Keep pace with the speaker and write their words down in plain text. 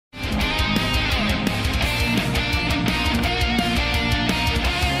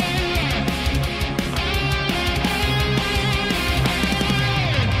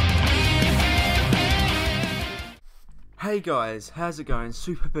Hey guys, how's it going?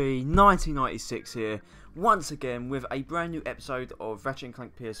 Super B 1996 here, once again with a brand new episode of Ratchet and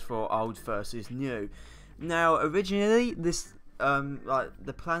Clank PS4 Old versus New. Now, originally, this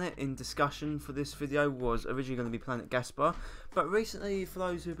the planet in discussion for this video was originally going to be Planet Gaspar, but recently, for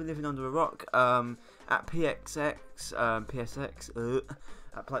those who've been living under a rock, at PSX, at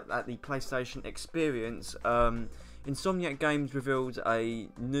the PlayStation Experience, Insomniac Games revealed a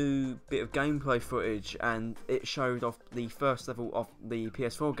new bit of gameplay footage, and it showed off the first level of the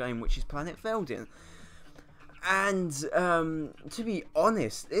PS4 game, which is Planet Veldin. And to be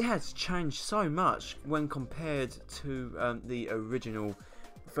honest, it has changed so much when compared to the original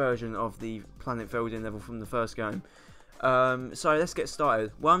version of the Planet Veldin level from the first game. So let's get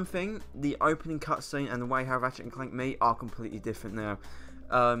started. One thing, the opening cutscene and the way how Ratchet and Clank meet are completely different now.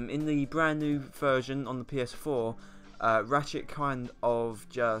 In the brand new version on the PS4, Ratchet kind of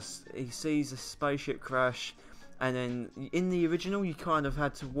he sees a spaceship crash, and then in the original you kind of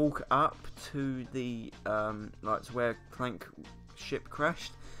had to walk up to the to where Clank ship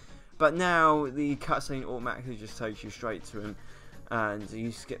crashed, but now the cutscene automatically just takes you straight to him, and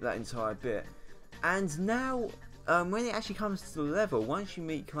you skip that entire bit. And now when it actually comes to the level, once you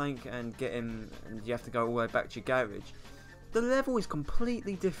meet Clank and get him, and you have to go all the way back to your garage, the level is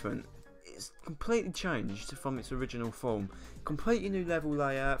completely different. It's completely changed from its original form. Completely new level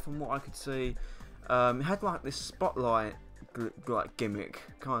layout from what I could see. It had like this spotlight gimmick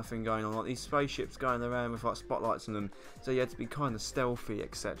kind of thing going on, like these spaceships going around with like spotlights on them, so you had to be kind of stealthy,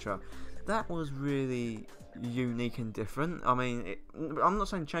 etc. That was really unique and different. I mean, I'm not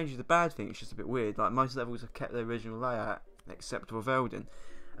saying change is a bad thing, it's just a bit weird. Like, most levels have kept their original layout except for Veldin.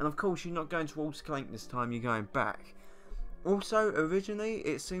 And of course you're not going towards Clank this time, you're going back. Also, originally,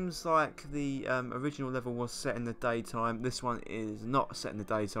 it seems like the original level was set in the daytime. This one is not set in the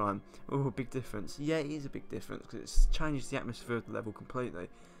daytime. Oh, a big difference. Yeah, it is a big difference, because it's changed the atmosphere of the level completely.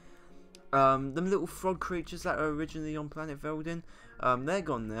 Them little frog creatures that were originally on Planet Veldin, they're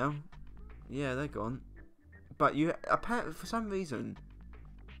gone now. Yeah, they're gone. But apparently, for some reason,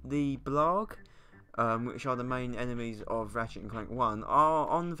 the Blarg, which are the main enemies of Ratchet and Clank 1, are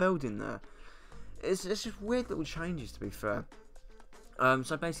on Veldin there. It's just weird little changes, to be fair.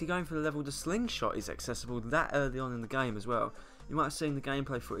 So basically, going for the level, the slingshot is accessible that early on in the game as well. You might have seen the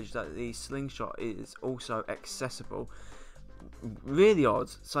gameplay footage that the slingshot is also accessible. Really odd.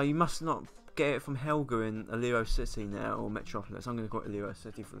 So you must not get it from Helga in Alero City now, or Metropolis. I'm going to call it Alero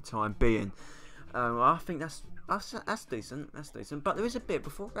City for the time being. I think that's decent. That's decent. But there is a bit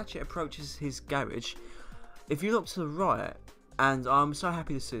before Ratchet approaches his garage. If you look to the right, and I'm so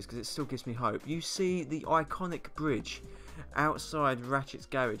happy to see this because it still gives me hope, you see the iconic bridge outside Ratchet's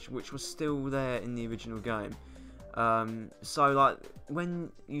garage, which was still there in the original game. So like,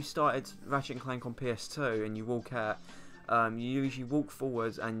 when you started Ratchet and Clank on PS2 and you walk out, you usually walk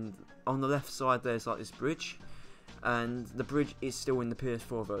forwards, and on the left side there's like this bridge, and the bridge is still in the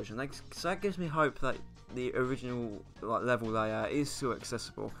PS4 version. So that gives me hope that the original level layout is still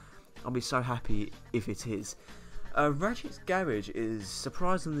accessible. I'll be so happy if it is. Ratchet's garage is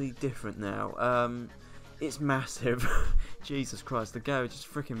surprisingly different now. It's massive. Jesus Christ, the garage is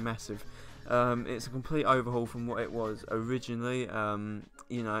freaking massive. It's a complete overhaul from what it was originally.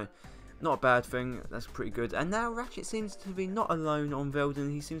 You know, not a bad thing. That's pretty good. And now Ratchet seems to be not alone on Veldin.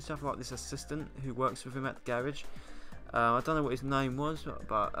 He seems to have like this assistant who works with him at the garage. I don't know what his name was,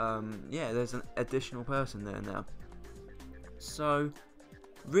 but yeah, there's an additional person there now. So,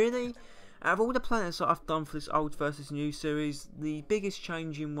 really, out of all the planets that I've done for this old versus new series, the biggest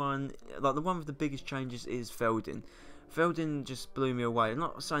changing one, like the one with the biggest changes, is Veldin. Veldin just blew me away. I'm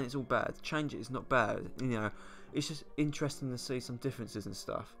not saying it's all bad. Change it is not bad. You know, it's just interesting to see some differences and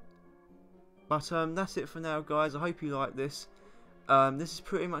stuff. But that's it for now, guys. I hope you like this. This is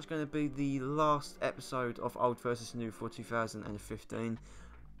pretty much going to be the last episode of Old versus New for 2015.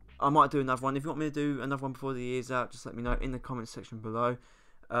 I might do another one. If you want me to do another one before the year's out, just let me know in the comments section below.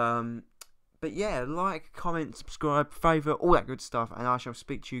 But yeah, like, comment, subscribe, favourite, all that good stuff, and I shall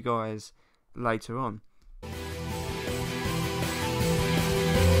speak to you guys later on.